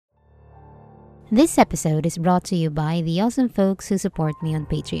This episode is brought to you by the awesome folks who support me on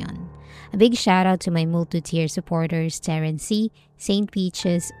Patreon. A big shout out to my multi-tier supporters Terrence C., Saint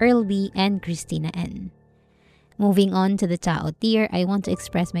Peaches, Earl B., and Christina N. Moving on to the Tao tier, I want to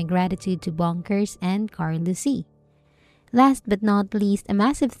express my gratitude to Bonkers and Carlos C. Last but not least, a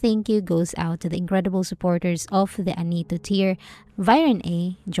massive thank you goes out to the incredible supporters of the Anito tier, Viren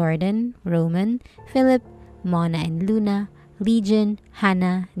A., Jordan, Roman, Philip, Mona and Luna, Legion,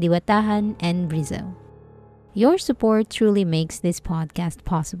 Hannah, Diwatahan, and Brizo. Your support truly makes this podcast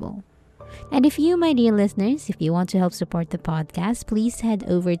possible. And if you, my dear listeners, if you want to help support the podcast, please head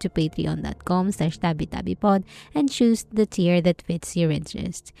over to patreon.com/tabitabipod and choose the tier that fits your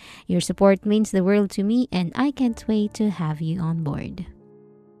interest. Your support means the world to me and I can't wait to have you on board.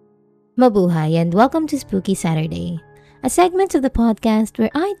 Mabuhay and welcome to Spooky Saturday, a segment of the podcast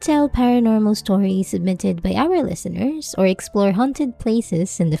where I tell paranormal stories submitted by our listeners or explore haunted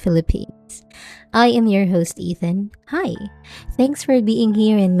places in the Philippines. I am your host, Ethan. Hi. Thanks for being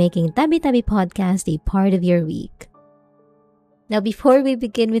here and making Tabi Tabi Podcast a part of your week. Now, before we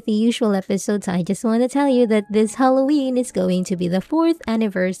begin with the usual episodes, I just want to tell you that this Halloween is going to be the 4th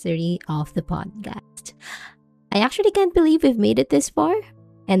anniversary of the podcast. I actually can't believe we've made it this far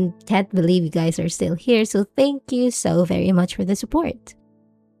and can't believe you guys are still here, so thank you so very much for the support.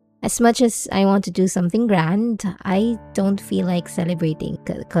 As much as I want to do something grand, I don't feel like celebrating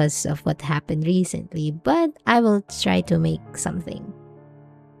because of what happened recently, but I will try to make something.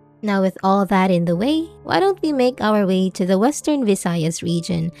 Now, with all that in the way, why don't we make our way to the Western Visayas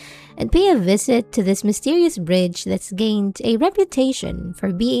region and pay a visit to this mysterious bridge that's gained a reputation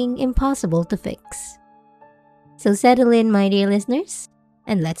for being impossible to fix. So settle in, my dear listeners,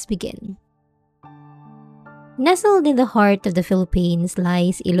 and let's begin. Nestled in the heart of the Philippines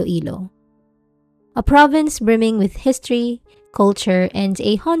lies Iloilo, a province brimming with history, culture, and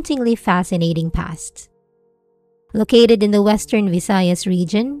a hauntingly fascinating past. Located in the Western Visayas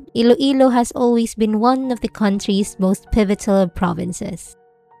region, Iloilo has always been one of the country's most pivotal provinces.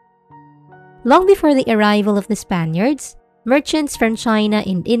 Long before the arrival of the Spaniards, merchants from China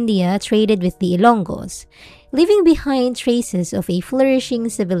and India traded with the Ilonggos, leaving behind traces of a flourishing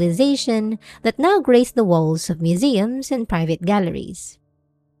civilization that now grace the walls of museums and private galleries.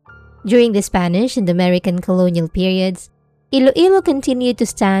 During the Spanish and American colonial periods, Iloilo continued to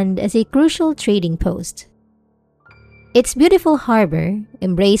stand as a crucial trading post. Its beautiful harbor,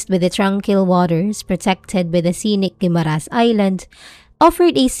 embraced with the tranquil waters protected by the scenic Guimaras Island,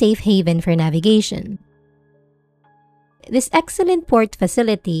 offered a safe haven for navigation. This excellent port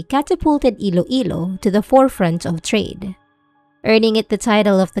facility catapulted Iloilo to the forefront of trade, earning it the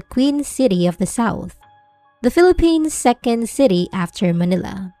title of the Queen City of the South, the Philippines' second city after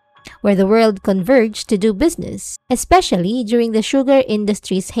Manila, where the world converged to do business, especially during the sugar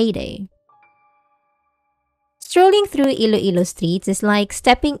industry's heyday. Strolling through Iloilo streets is like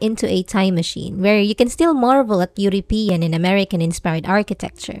stepping into a time machine where you can still marvel at European and American-inspired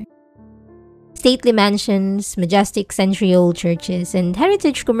architecture. Stately mansions, majestic century-old churches, and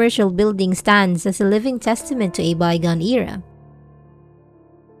heritage commercial buildings stands as a living testament to a bygone era.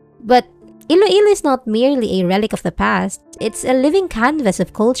 But Iloilo is not merely a relic of the past, it's a living canvas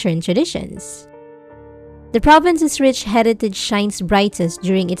of culture and traditions. The province's rich heritage shines brightest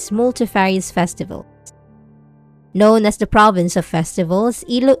during its multifarious festivals. Known as the Province of Festivals,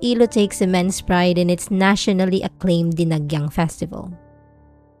 Iloilo takes immense pride in its nationally acclaimed Dinagyang Festival.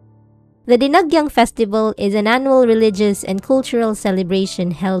 The Dinagyang Festival is an annual religious and cultural celebration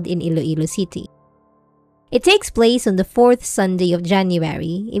held in Iloilo City. It takes place on the 4th Sunday of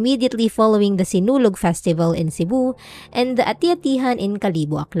January, immediately following the Sinulog Festival in Cebu and the Ati-Atihan in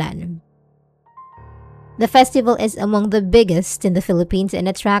Kalibo, Aklan. The festival is among the biggest in the Philippines and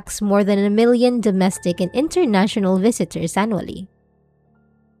attracts more than 1 million domestic and international visitors annually.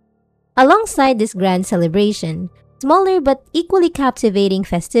 Alongside this grand celebration, smaller but equally captivating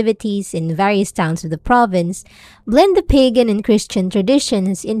festivities in various towns of the province blend the pagan and Christian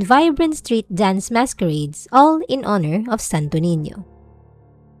traditions in vibrant street dance masquerades, all in honor of Santo Niño.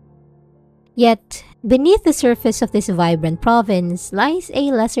 Yet, beneath the surface of this vibrant province lies a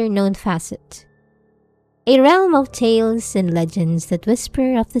lesser-known facet, a realm of tales and legends that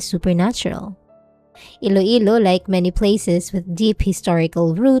whisper of the supernatural. Iloilo, like many places with deep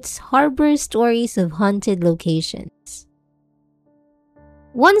historical roots, harbors stories of haunted locations.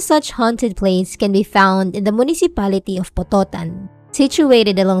 One such haunted place can be found in the municipality of Pototan.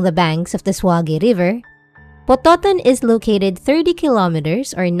 Situated along the banks of the Suwagi River, Pototan is located 30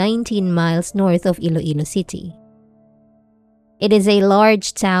 kilometers or 19 miles north of Iloilo City. It is a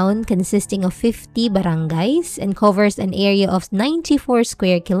large town consisting of 50 barangays and covers an area of 94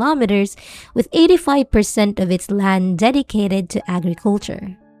 square kilometers with 85% of its land dedicated to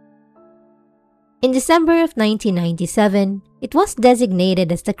agriculture. In December of 1997, it was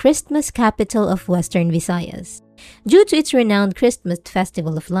designated as the Christmas capital of Western Visayas due to its renowned Christmas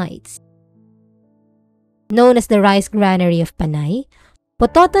Festival of Lights. Known as the Rice Granary of Panay,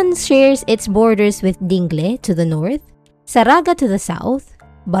 Pototan shares its borders with Dingle to the north, Saraga to the south,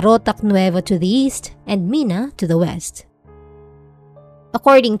 Barotac Nuevo to the east, and Mina to the west.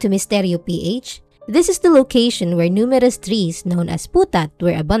 According to Misterio PH, this is the location where numerous trees known as putat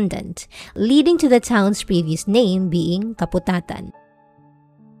were abundant, leading to the town's previous name being Kaputatan.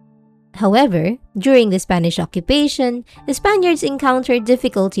 However, during the Spanish occupation, the Spaniards encountered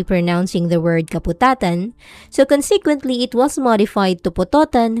difficulty pronouncing the word Kaputatan, so consequently it was modified to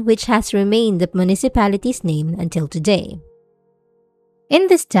Pototan, which has remained the municipality's name until today. In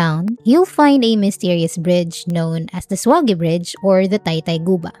this town, you'll find a mysterious bridge known as the Swagi Bridge or the Taytay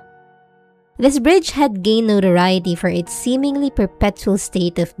Guba. This bridge had gained notoriety for its seemingly perpetual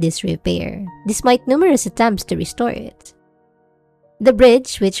state of disrepair, despite numerous attempts to restore it. The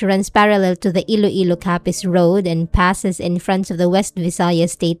bridge, which runs parallel to the Iloilo Capiz Road and passes in front of the West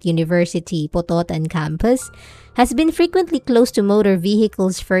Visayas State University Pototan campus, has been frequently closed to motor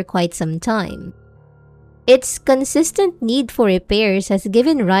vehicles for quite some time. Its consistent need for repairs has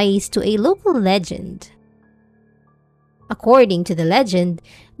given rise to a local legend. According to the legend,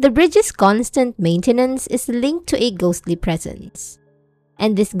 the bridge's constant maintenance is linked to a ghostly presence.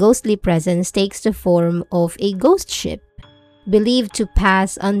 And this ghostly presence takes the form of a ghost ship, believed to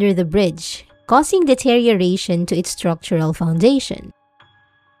pass under the bridge, causing deterioration to its structural foundation.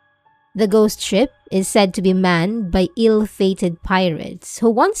 The ghost ship is said to be manned by ill-fated pirates who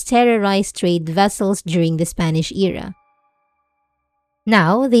once terrorized trade vessels during the Spanish era.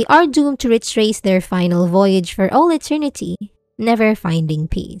 Now, they are doomed to retrace their final voyage for all eternity, never finding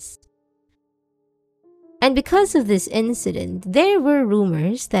peace. And because of this incident, there were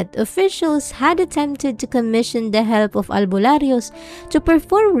rumors that officials had attempted to commission the help of albularyos to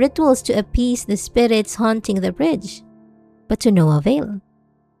perform rituals to appease the spirits haunting the bridge, but to no avail.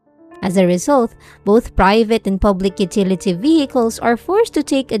 As a result, both private and public utility vehicles are forced to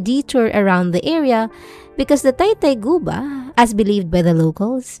take a detour around the area because the Taytay Guba, as believed by the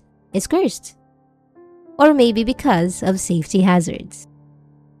locals, is cursed. Or maybe because of safety hazards.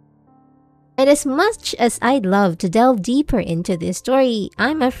 And as much as I'd love to delve deeper into this story,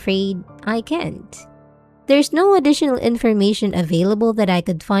 I'm afraid I can't. There's no additional information available that I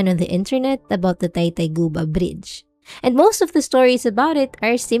could find on the internet about the Taytay Guba Bridge. And most of the stories about it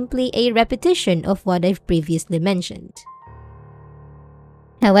are simply a repetition of what I've previously mentioned.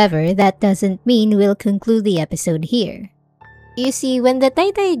 However, that doesn't mean we'll conclude the episode here. You see, when the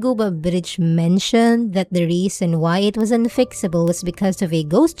Taytay Guba Bridge mentioned that the reason why it was unfixable was because of a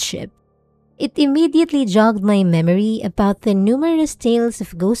ghost ship, it immediately jogged my memory about the numerous tales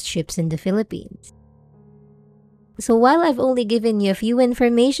of ghost ships in the Philippines. So while I've only given you a few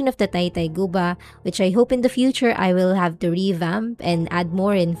information of the Taytay Guba, which I hope in the future I will have to revamp and add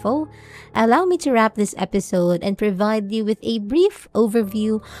more info, allow me to wrap this episode and provide you with a brief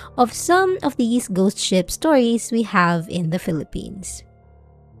overview of some of these ghost ship stories we have in the Philippines.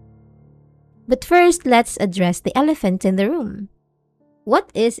 But first, let's address the elephant in the room.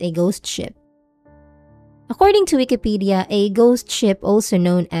 What is a ghost ship? According to Wikipedia, a ghost ship, also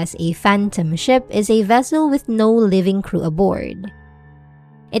known as a phantom ship, is a vessel with no living crew aboard.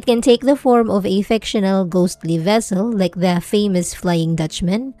 It can take the form of a fictional ghostly vessel like the famous Flying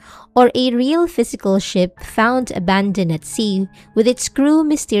Dutchman, or a real physical ship found abandoned at sea with its crew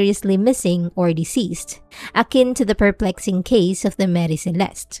mysteriously missing or deceased, akin to the perplexing case of the Mary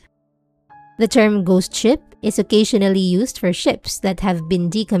Celeste. The term ghost ship is occasionally used for ships that have been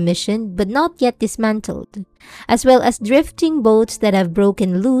decommissioned but not yet dismantled, as well as drifting boats that have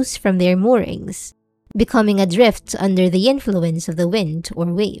broken loose from their moorings, becoming adrift under the influence of the wind or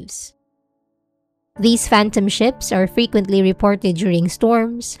waves. These phantom ships are frequently reported during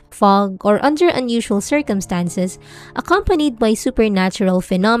storms, fog, or under unusual circumstances, accompanied by supernatural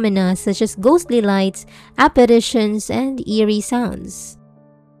phenomena such as ghostly lights, apparitions, and eerie sounds.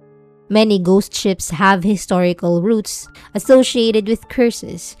 Many ghost ships have historical roots associated with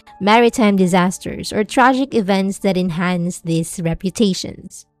curses, maritime disasters, or tragic events that enhance these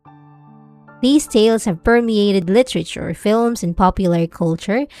reputations. These tales have permeated literature, films, and popular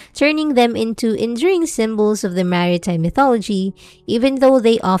culture, turning them into enduring symbols of the maritime mythology, even though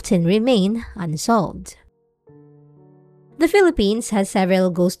they often remain unsolved. The Philippines has several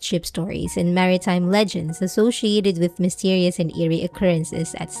ghost ship stories and maritime legends associated with mysterious and eerie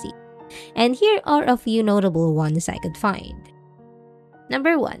occurrences at sea. And here are a few notable ones I could find.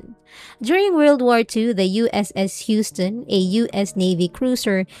 Number 1. During World War II, the USS Houston, a U.S. Navy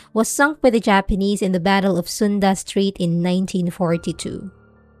cruiser, was sunk by the Japanese in the Battle of Sunda Strait in 1942.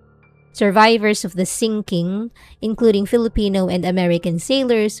 Survivors of the sinking, including Filipino and American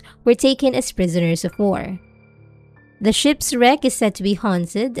sailors, were taken as prisoners of war. The ship's wreck is said to be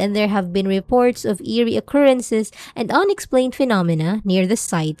haunted, and there have been reports of eerie occurrences and unexplained phenomena near the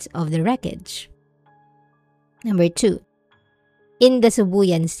site of the wreckage. Number 2. In the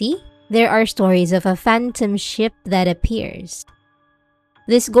Sibuyan Sea, there are stories of a phantom ship that appears.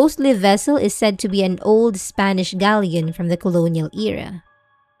 This ghostly vessel is said to be an old Spanish galleon from the colonial era.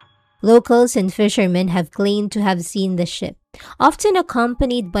 Locals and fishermen have claimed to have seen the ship, often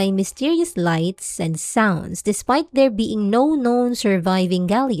accompanied by mysterious lights and sounds, despite there being no known surviving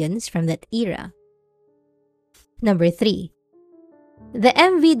galleons from that era. Number 3. The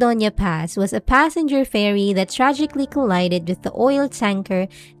MV Doña Paz was a passenger ferry that tragically collided with the oil tanker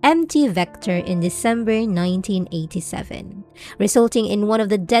MT Vector in December 1987, resulting in one of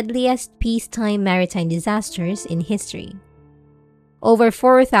the deadliest peacetime maritime disasters in history. Over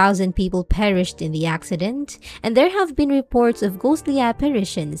 4,000 people perished in the accident, and there have been reports of ghostly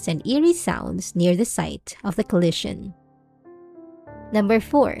apparitions and eerie sounds near the site of the collision. Number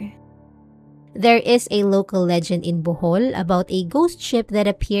 4. There is a local legend in Bohol about a ghost ship that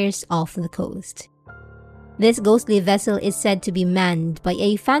appears off the coast. This ghostly vessel is said to be manned by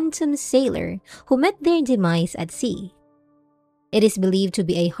a phantom sailor who met their demise at sea. It is believed to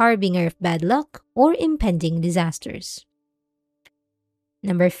be a harbinger of bad luck or impending disasters.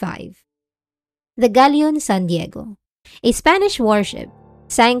 Number 5. The Galleon San Diego, a Spanish warship,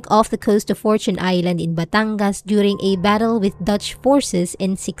 sank off the coast of Fortune Island in Batangas during a battle with Dutch forces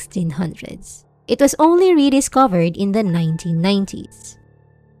in 1600s. It was only rediscovered in the 1990s.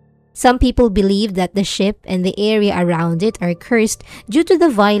 Some people believe that the ship and the area around it are cursed due to the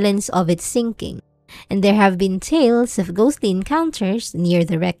violence of its sinking, and there have been tales of ghostly encounters near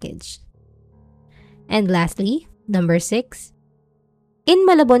the wreckage. And lastly, number 6. In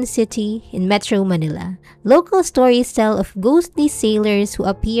Malabon City, in Metro Manila, local stories tell of ghostly sailors who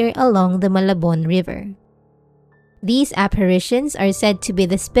appear along the Malabon River. These apparitions are said to be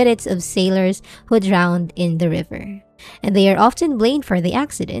the spirits of sailors who drowned in the river, and they are often blamed for the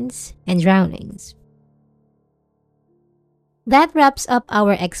accidents and drownings. That wraps up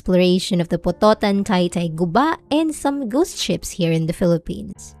our exploration of the Pototan, Taytay, Guba, and some ghost ships here in the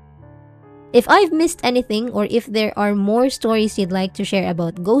Philippines. If I've missed anything or if there are more stories you'd like to share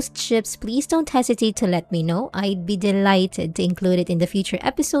about ghost ships, please don't hesitate to let me know. I'd be delighted to include it in the future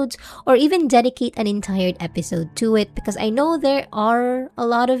episodes or even dedicate an entire episode to it because I know there are a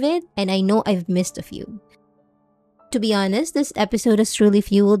lot of it and I know I've missed a few. To be honest, this episode has truly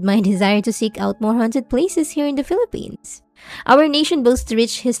fueled my desire to seek out more haunted places here in the Philippines. Our nation boasts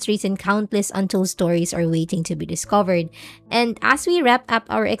rich histories and countless untold stories are waiting to be discovered. And as we wrap up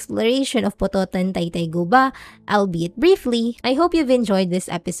our exploration of Pototan, Taytay, Guba, albeit briefly, I hope you've enjoyed this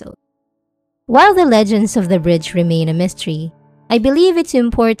episode. While the legends of the bridge remain a mystery, I believe it's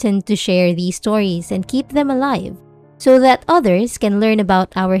important to share these stories and keep them alive so that others can learn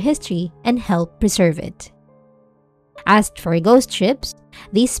about our history and help preserve it. As for ghost ships,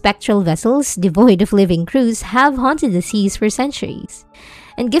 these spectral vessels, devoid of living crews, have haunted the seas for centuries,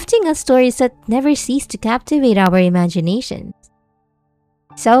 and gifting us stories that never cease to captivate our imaginations.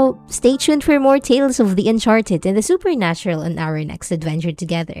 So, stay tuned for more tales of the uncharted and the supernatural on our next adventure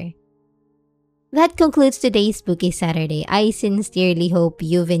together. That concludes today's Spooky Saturday. I sincerely hope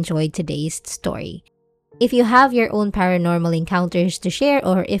you've enjoyed today's story. If you have your own paranormal encounters to share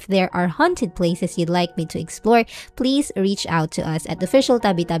or if there are haunted places you'd like me to explore, please reach out to us at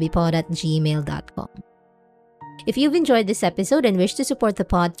officialtabitabipod@gmail.com. If you've enjoyed this episode and wish to support the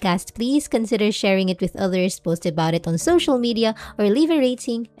podcast, please consider sharing it with others, post about it on social media, or leave a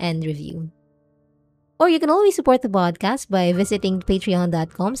rating and review. Or you can always support the podcast by visiting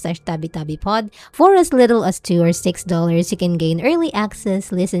patreon.com/tabitabipod. For as little as $2 or $6, you can gain early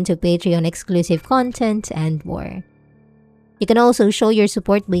access, listen to Patreon exclusive content, and more. You can also show your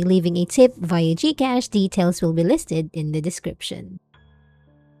support by leaving a tip via GCash. Details will be listed in the description.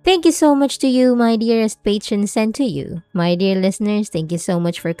 Thank you so much to you, my dearest patrons, and to you, my dear listeners. Thank you so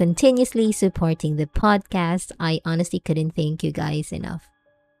much for continuously supporting the podcast. I honestly couldn't thank you guys enough.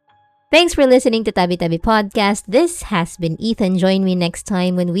 Thanks for listening to Tabi Tabi Podcast. This has been Ethan. Join me next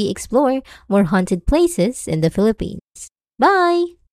time when we explore more haunted places in the Philippines. Bye!